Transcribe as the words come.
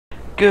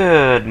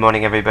Good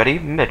morning, everybody.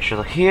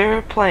 Mitchell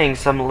here, playing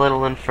some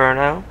Little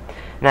Inferno.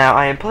 Now,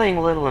 I am playing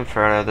Little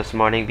Inferno this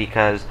morning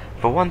because,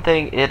 for one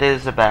thing, it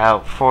is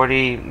about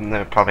 40,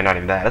 no, probably not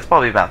even that, it's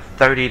probably about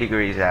 30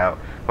 degrees out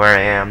where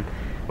I am,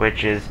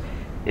 which is,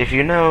 if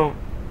you know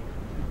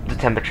the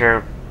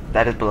temperature,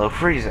 that is below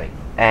freezing.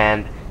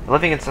 And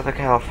living in Southern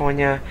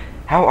California,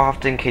 how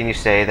often can you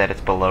say that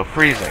it's below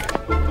freezing?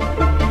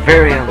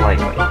 Very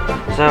unlikely.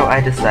 So I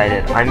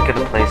decided I'm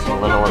gonna play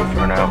some Little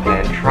Inferno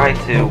and try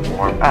to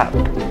warm up.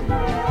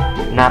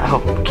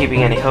 Not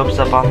keeping any hopes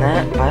up on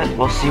that, but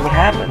we'll see what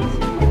happens.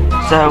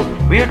 So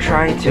we are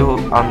trying to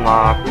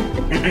unlock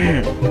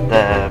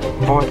the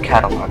 4th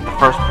catalog, the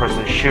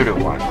first-person shooter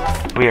one.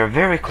 We are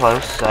very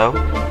close, so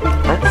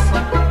let's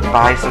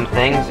buy some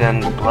things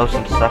and blow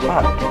some stuff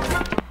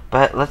up.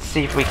 But let's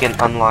see if we can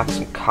unlock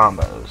some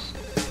combos.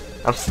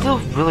 I'm still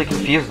really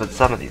confused with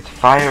some of these.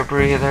 Fire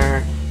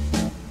breather,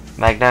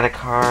 magnetic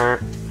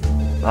heart,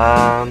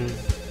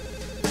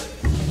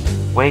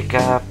 wake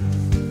up,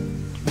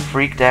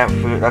 freaked out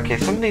food. Okay,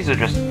 some of these are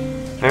just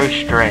very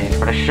strange,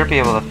 but I should be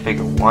able to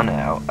figure one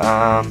out.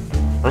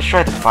 Let's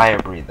try the fire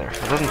breather.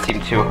 It doesn't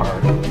seem too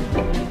hard.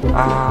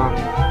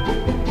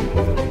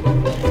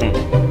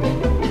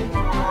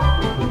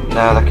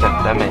 No,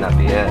 that may not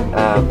be it.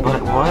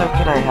 But what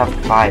could I have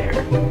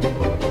fire?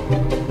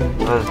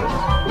 What is this?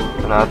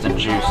 Oh, no, it's a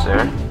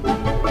juicer.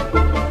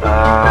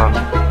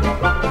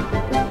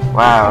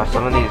 Wow,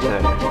 some of these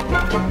are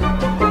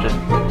just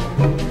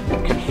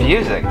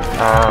confusing.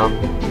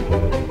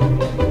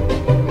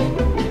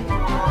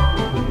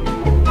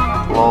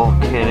 Lol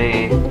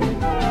kitty.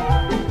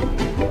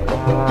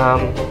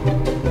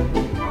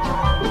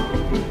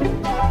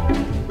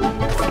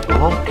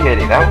 Lol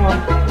kitty, that one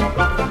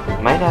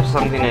might have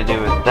something to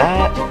do with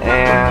that,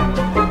 and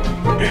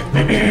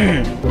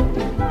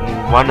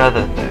one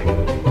other thing.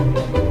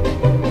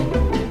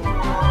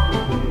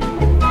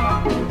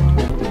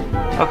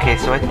 Okay,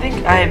 so I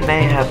think I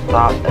may have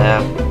thought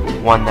of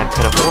one that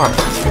could have worked.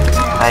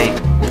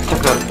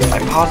 I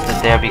paused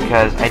it there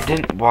because I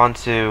didn't want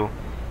to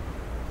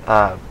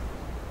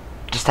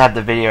just have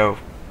the video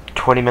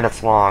 20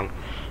 minutes long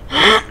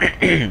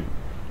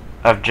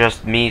of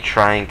just me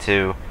trying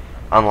to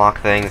unlock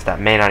things that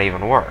may not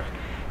even work.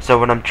 So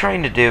what I'm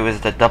trying to do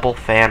is the double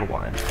fan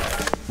one,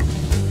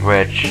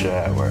 which,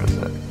 where is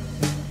it?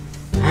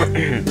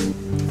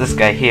 This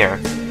guy here,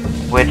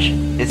 which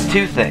is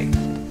two things.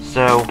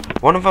 So,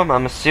 one of them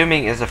I'm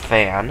assuming is a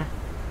fan,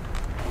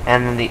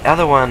 and then the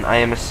other one I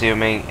am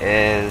assuming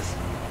is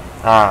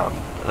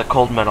the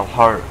cold metal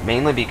heart,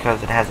 mainly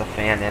because it has a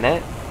fan in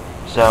it.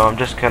 So I'm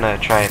just gonna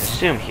try and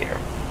assume here.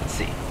 Let's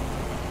see.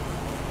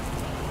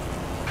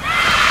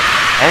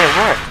 And it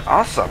worked!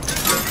 Awesome!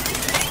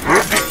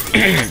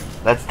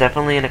 That's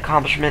definitely an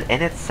accomplishment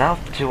in itself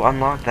to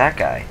unlock that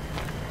guy.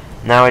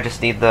 Now I just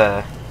need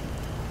the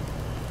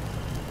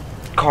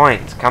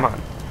coins, come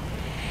on.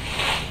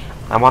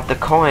 I want the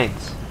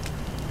coins.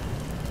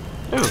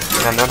 Ooh,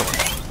 got another one.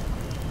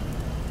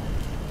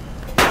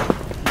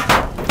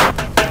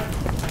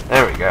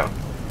 There we go.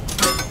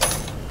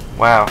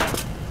 Wow,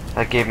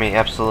 that gave me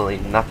absolutely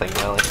nothing,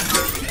 really.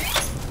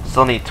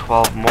 Still need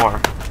 12 more.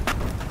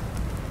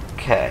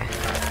 Okay.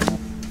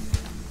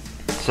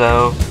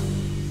 So,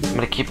 I'm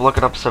gonna keep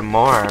looking up some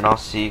more, and I'll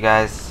see you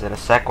guys in a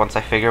sec once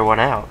I figure one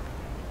out.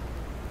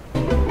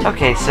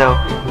 Okay, so,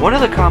 one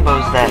of the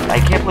combos that I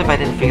can't believe I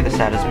didn't figure this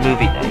out is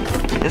movie night.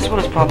 This one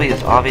is probably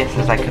as obvious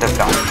as I could have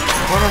gotten.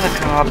 Corn on the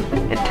cob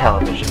and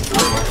television.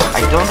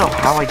 I don't know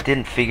how I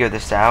didn't figure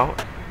this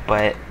out,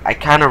 but I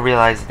kind of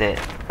realized it,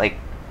 like,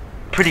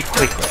 pretty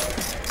quickly.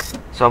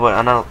 So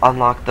I'm gonna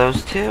unlock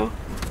those two.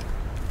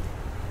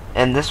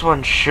 And this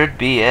one should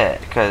be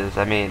it, because,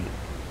 I mean,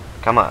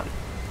 come on.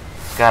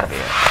 It's gotta be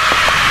it.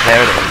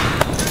 There it is.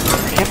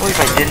 I can't believe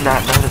I did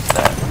not notice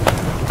that.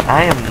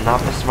 I am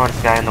not the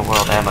smartest guy in the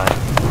world, am I?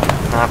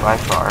 Not by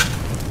far.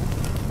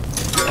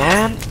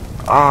 And,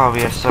 oh,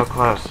 we are so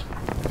close.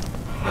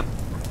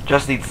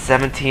 Just need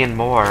 17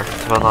 more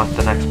to unlock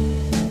the next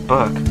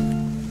book.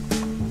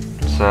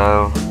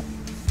 So,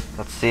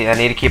 let's see, I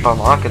need to keep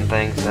unlocking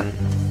things, and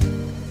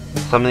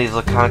some of these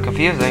look kind of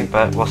confusing,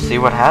 but we'll see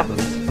what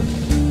happens.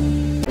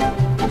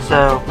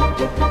 So,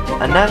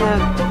 another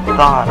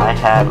thought I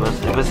had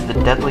was, it was the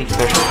deadly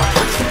fish one.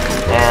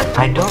 And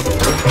I don't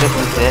think this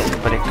is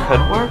it, but it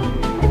could work.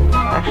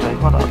 Actually,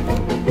 hold on.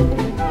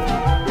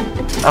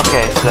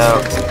 Okay,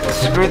 so,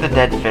 screw the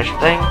dead fish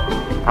thing.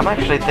 I'm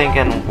actually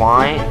thinking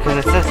wine, because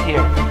it says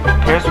here,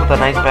 pairs with a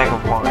nice bag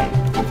of wine.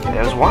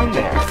 There's wine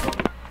there.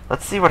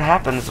 Let's see what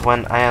happens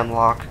when I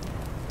unlock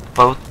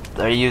both,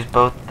 or use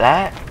both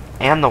that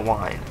and the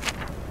wine.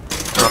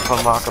 So let's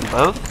unlock them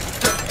both.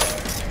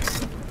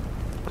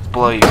 Let's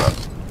blow you up.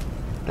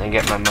 And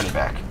get my money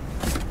back.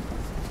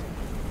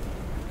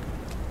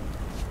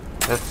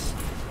 Let's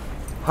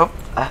hope.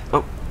 Oh.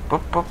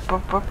 Boop, boop,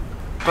 boop, boop,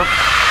 boop.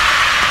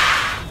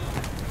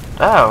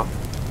 Oh.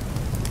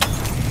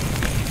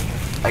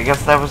 I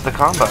guess that was the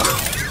combo.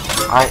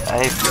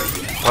 I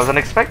wasn't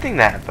expecting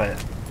that, but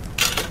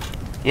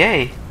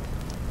yay.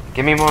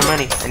 Give me more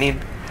money.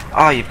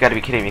 Oh, you've got to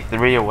be kidding me.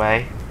 3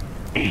 away.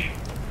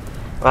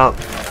 Well,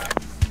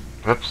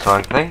 oops,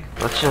 wrong thing.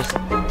 Let's just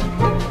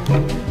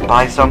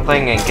buy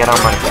something and get our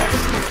money back.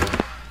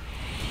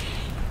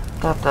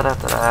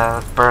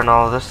 Let's burn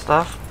all of this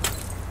stuff.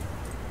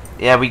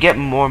 Yeah, we get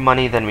more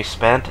money than we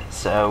spent,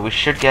 so we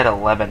should get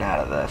 11 out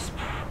of this.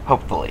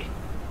 Hopefully.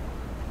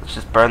 Let's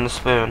just burn the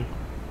spoon.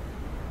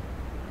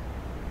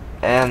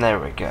 And there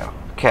we go.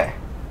 Okay.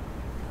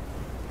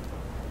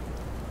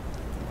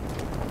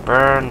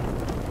 Burn.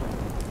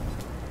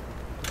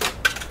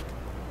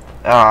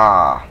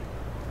 Ah.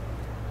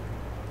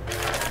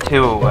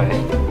 2 away.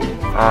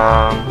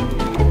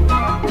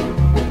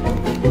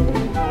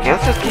 Okay,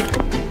 let's just keep...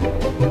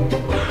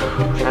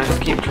 Should I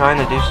just keep trying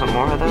to do some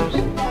more of those?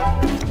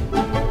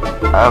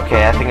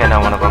 Okay, I think I know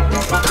one of them.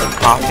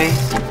 Coffee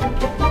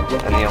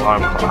and the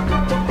alarm clock.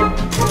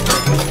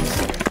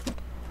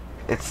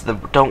 It's the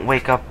don't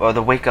wake up, or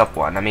the wake up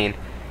one. I mean,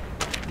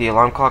 the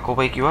alarm clock will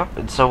wake you up,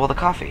 and so will the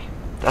coffee.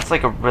 That's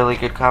like a really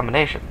good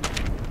combination.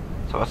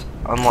 So let's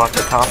unlock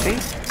the coffee.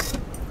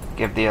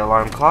 Give the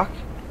alarm clock.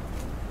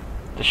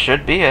 This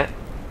should be it.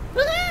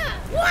 There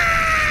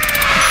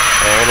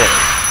it is.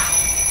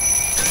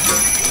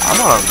 I'm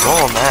on a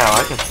roll now.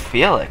 I can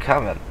feel it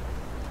coming.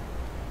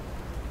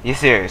 You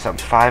serious? I'm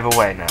 5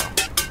 away now.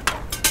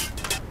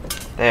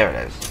 There it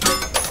is.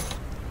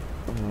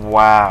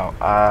 Wow.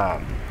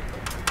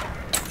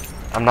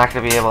 I'm not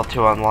going to be able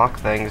to unlock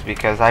things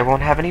because I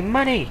won't have any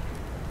money.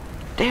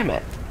 Damn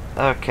it.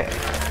 Okay.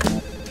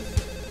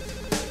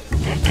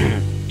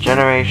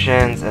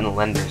 Generations and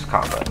Lenders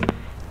combo.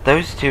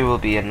 Those two will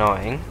be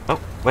annoying.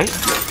 Oh, wait.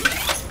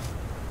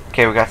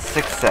 Okay, we got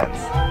 6 cents.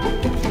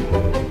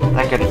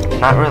 That could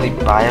not really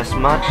buy us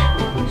much,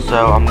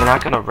 so I'm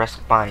not gonna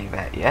risk buying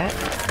that yet.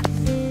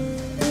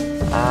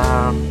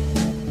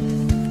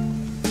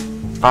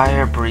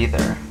 Fire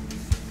breather.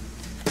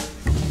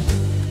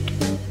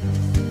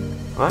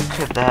 What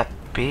could that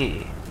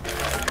be?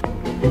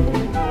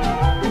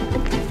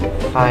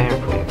 Fire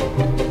breather.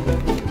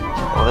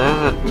 Well,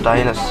 there's a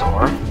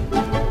dinosaur.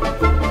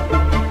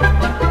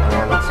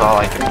 And that's all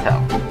I can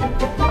tell.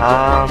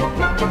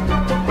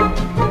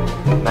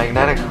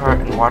 Magnetic heart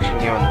and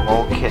watching you and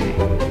Lol Kitty.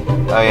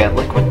 Oh yeah,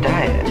 liquid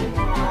diet.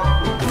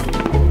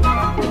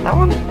 That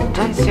one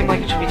doesn't seem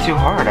like it should be too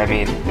hard. I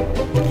mean,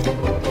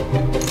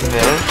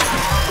 this,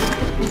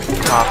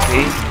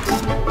 coffee,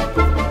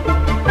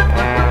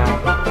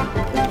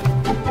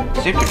 and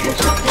super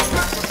juice.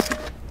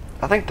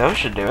 I think those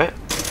should do it.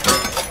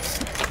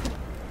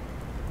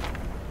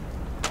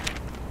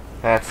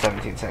 That's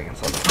 17 seconds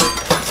left.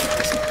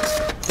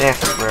 Dance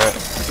through it.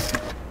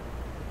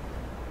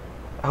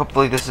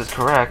 Hopefully this is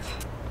correct.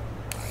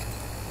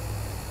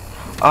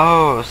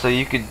 Oh, so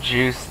you could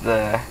juice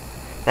the...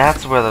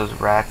 That's where those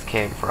rats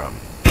came from.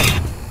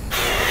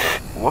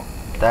 Whoop,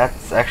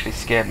 that's actually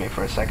scared me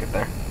for a second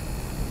there.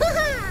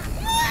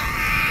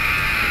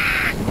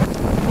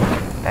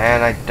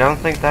 And I don't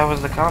think that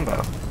was the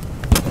combo.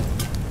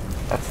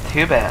 That's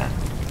too bad.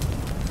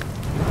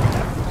 I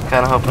was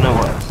kinda hoping it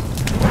was.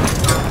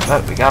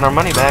 But we got our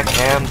money back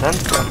and then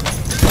some.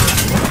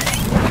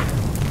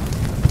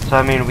 So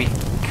I mean, we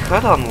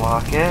could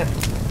unlock it.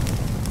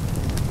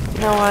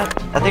 You know what?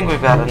 I think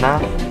we've got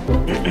enough.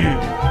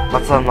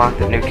 Let's unlock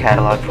the new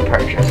catalog for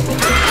purchase.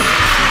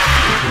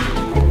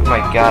 Oh my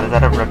god, is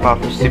that a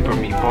ripoff of Super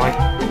Meat Boy?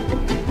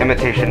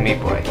 Imitation Meat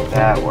Boy.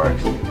 That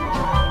works.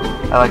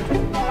 I like the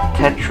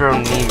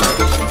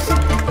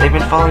Tetronemos. They've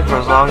been falling for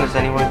as long as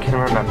anyone can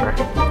remember.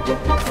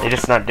 They're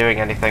just not doing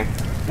anything.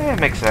 Yeah, it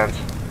makes sense.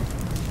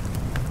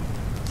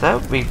 So,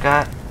 we've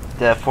got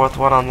the 4th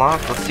one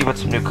unlocked. Let's see what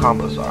some new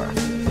combos are.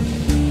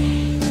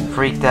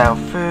 Freaked out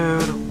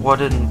food,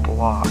 wooden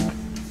block.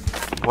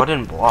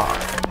 Wooden block.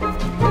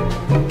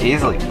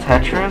 Easily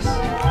Tetris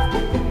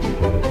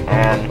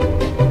and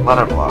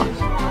letter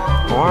blocks.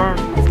 Or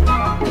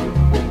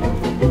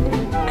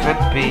could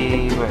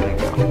be, where'd they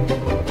go?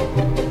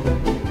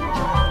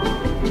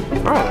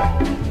 Where are they?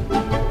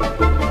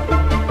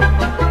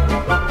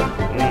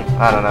 I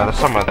don't know, they're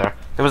somewhere there.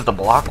 It was the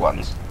block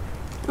ones.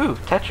 Ooh,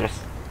 Tetris.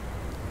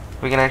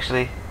 We can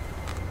actually...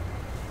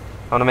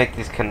 I want to make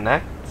these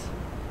connect.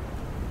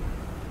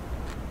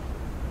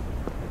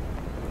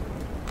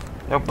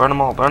 Nope, burn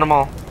them all, burn them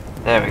all.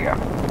 There we go.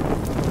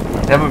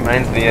 That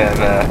reminds me of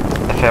the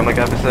Family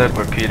Guy episode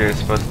where Peter is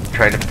supposed to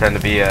try to pretend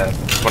to be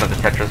one of the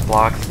Tetris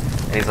blocks.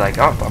 And he's like,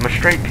 oh, I'm a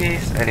straight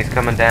piece. And he's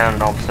coming down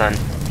and all of a sudden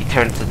he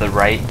turns to the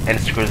right and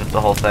screws up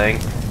the whole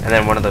thing. And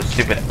then one of those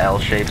stupid L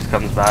shapes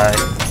comes by.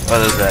 Or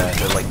those,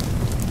 they're like,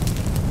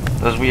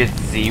 those weird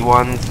Z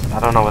ones. I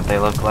don't know what they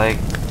look like.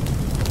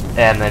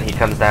 And then he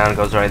comes down and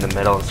goes right in the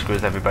middle and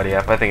screws everybody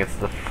up. I think it's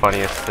the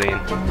funniest scene.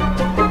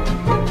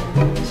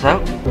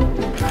 So,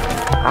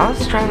 I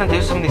was trying to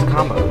do some of these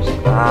combos.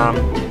 Nah,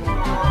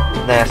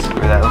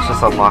 screw that. Let's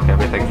just unlock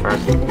everything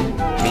first.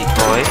 Meat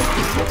Boy.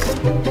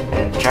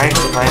 And Giant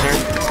Spider.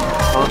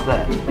 What was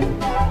that?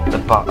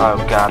 Oh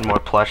god, more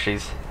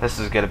plushies. This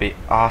is gonna be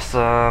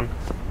awesome.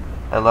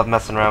 I love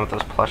messing around with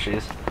those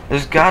plushies.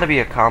 There's gotta be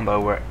a combo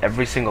where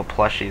every single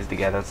plushie is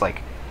together. It's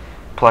like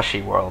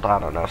Plushie World. I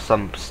don't know,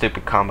 some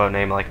stupid combo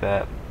name like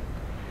that.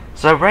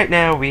 So right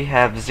now we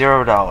have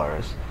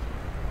 $0,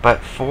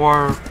 but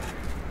for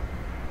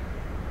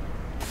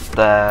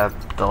the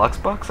deluxe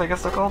box, I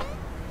guess they're called.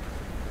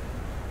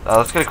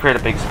 Let's go create a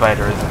big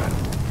spider, isn't it?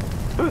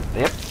 Ooh,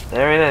 yep,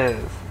 there it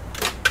is.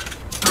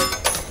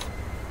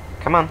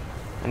 Come on,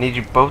 I need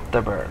you both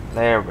to burn.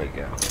 There we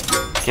go.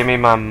 Give me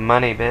my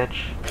money,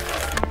 bitch.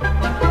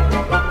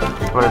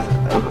 What is it?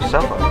 Oh,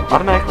 cell phone.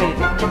 Automatically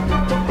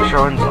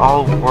shortens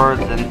all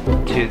words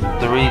into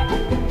 3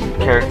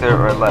 character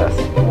or less.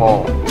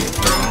 Lol.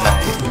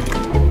 Nice.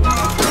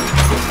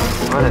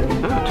 What is it?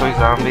 Ooh, toy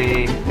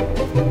zombie.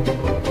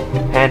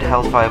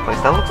 Handheld fireplace.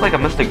 That looks like a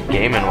Mr.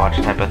 Game & Watch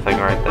type of thing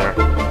right there.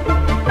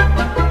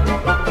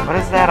 What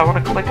is that? I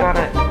want to click on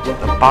it.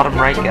 The bottom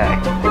right guy.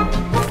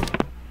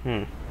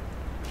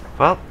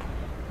 Well,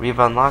 we've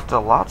unlocked a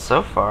lot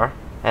so far,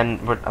 and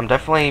I'm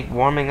definitely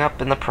warming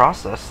up in the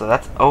process, so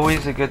that's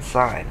always a good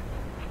sign.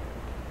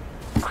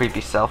 Creepy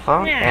cell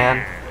phone,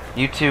 and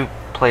you two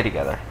play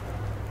together.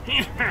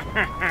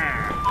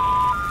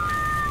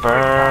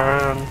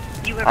 Burn.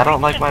 I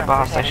don't like my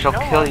boss, I shall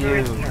kill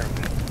you.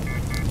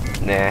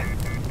 Nah,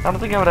 I don't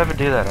think I would ever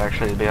do that,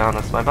 actually, to be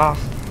honest. My boss,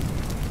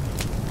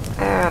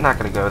 I'm not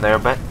gonna go there,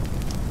 but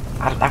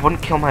I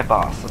wouldn't kill my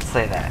boss, let's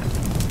say that.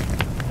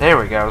 There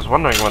we go, I was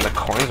wondering when the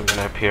coins were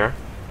gonna appear.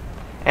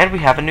 And we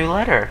have a new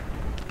letter.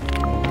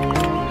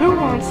 Who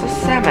wants a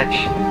sandwich?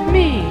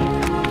 Me.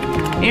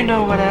 You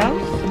know what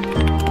else?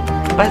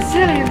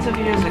 Bazillions of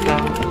years ago,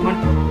 when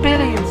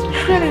billions,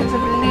 trillions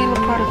of little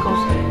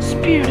particles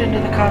spewed into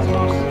the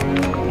cosmos,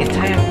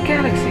 entire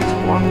galaxies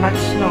formed like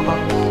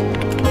snowballs.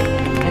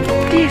 And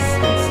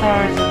distant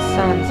stars and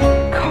suns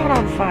caught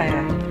on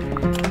fire.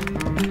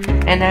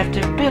 And after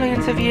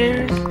billions of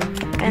years,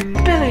 and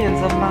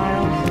billions of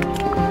miles,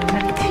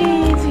 a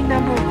teensy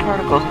number of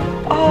particles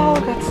all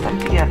got stuck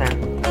together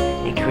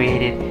and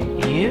created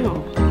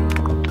you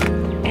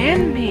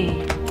and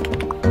me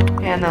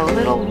and a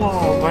little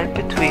wall right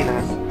between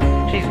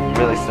us. She's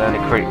really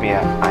starting to creep me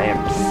out. I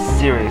am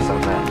serious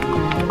on that.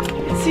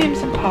 It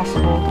seems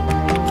impossible,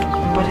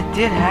 but it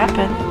did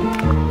happen.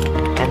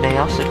 And they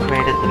also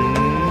created the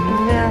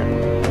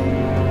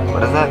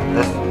what is that?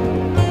 This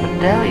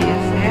medallion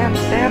ham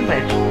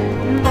sandwich.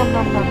 Nom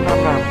nom nom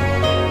nom nom.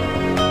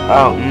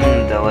 Oh,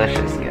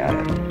 delicious, got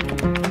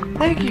it.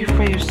 Thank you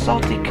for your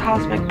salty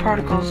cosmic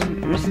particles,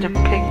 Mr.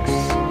 Pigs.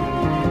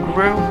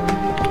 Gru.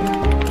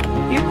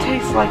 You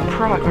taste like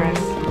progress.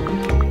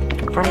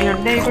 From your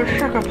neighbor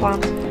sugar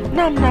plums.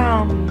 Nom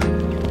nom.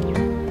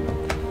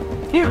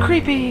 You're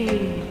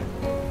creepy.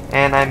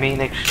 And I mean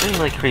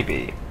extremely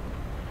creepy.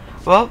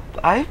 Well,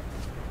 I'm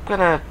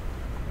gonna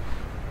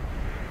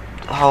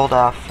hold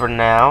off for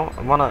now.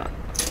 I wanna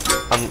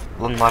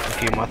unlock a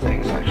few more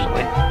things,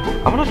 actually.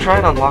 I'm gonna try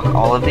and unlock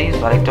all of these,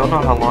 but I don't know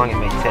how long it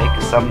may take,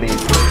 because some of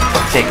these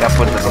take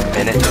upwards of a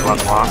minute to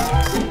unlock.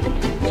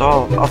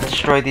 So I'll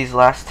destroy these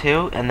last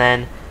 2, and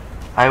then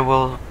I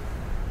will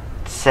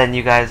send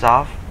you guys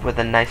off with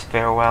a nice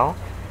farewell,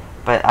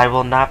 but I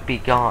will not be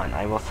gone,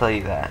 I will tell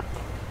you that.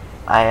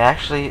 I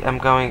actually am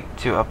going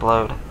to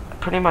upload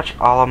pretty much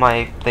all of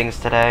my things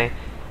today,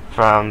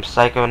 from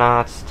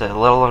Psychonauts to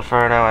Little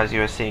Inferno, as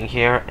you are seeing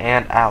here,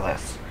 and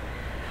Alice.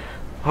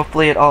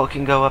 Hopefully it all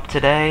can go up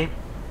today.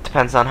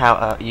 Depends on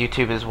how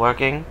YouTube is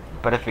working,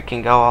 but if it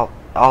can go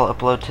all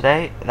upload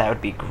today, that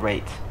would be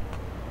great.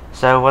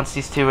 So once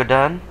these 2 are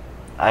done,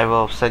 I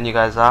will send you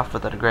guys off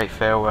with a great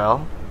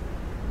farewell,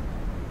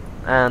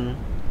 and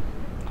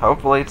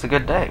hopefully it's a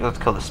good day. Let's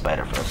kill the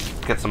spider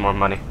first, get some more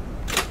money.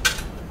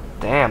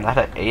 Damn, that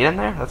had 8 in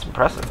there? That's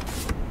impressive.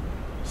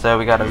 So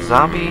we got a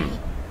zombie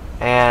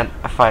and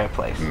a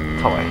fireplace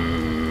toy.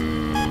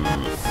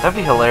 That'd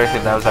be hilarious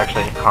if that was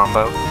actually a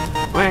combo,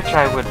 which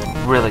I would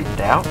really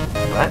doubt,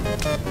 but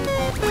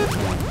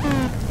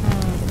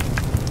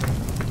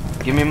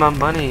give me my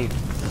money,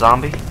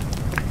 zombie.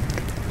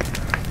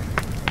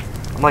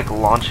 I'm like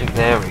launching,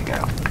 there we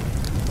go.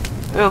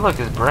 Oh look,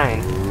 his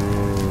brain.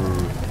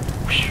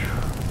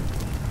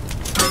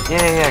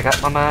 Yeah, I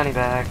got my money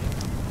back.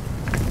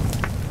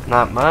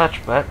 Not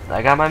much, but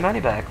I got my money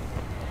back.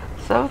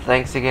 So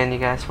thanks again you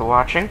guys for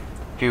watching.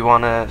 If you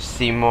want to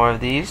see more of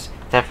these,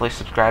 definitely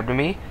subscribe to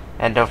me.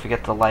 And don't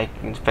forget to like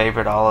and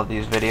favorite all of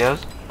these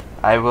videos.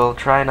 I will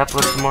try and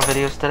upload some more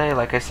videos today,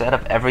 like I said,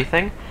 of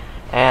everything.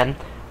 And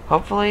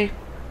hopefully,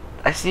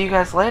 I see you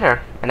guys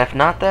later. And if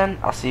not then,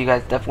 I'll see you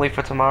guys definitely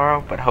for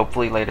tomorrow, but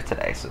hopefully later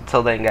today. So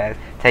until then guys,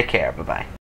 take care, bye-bye.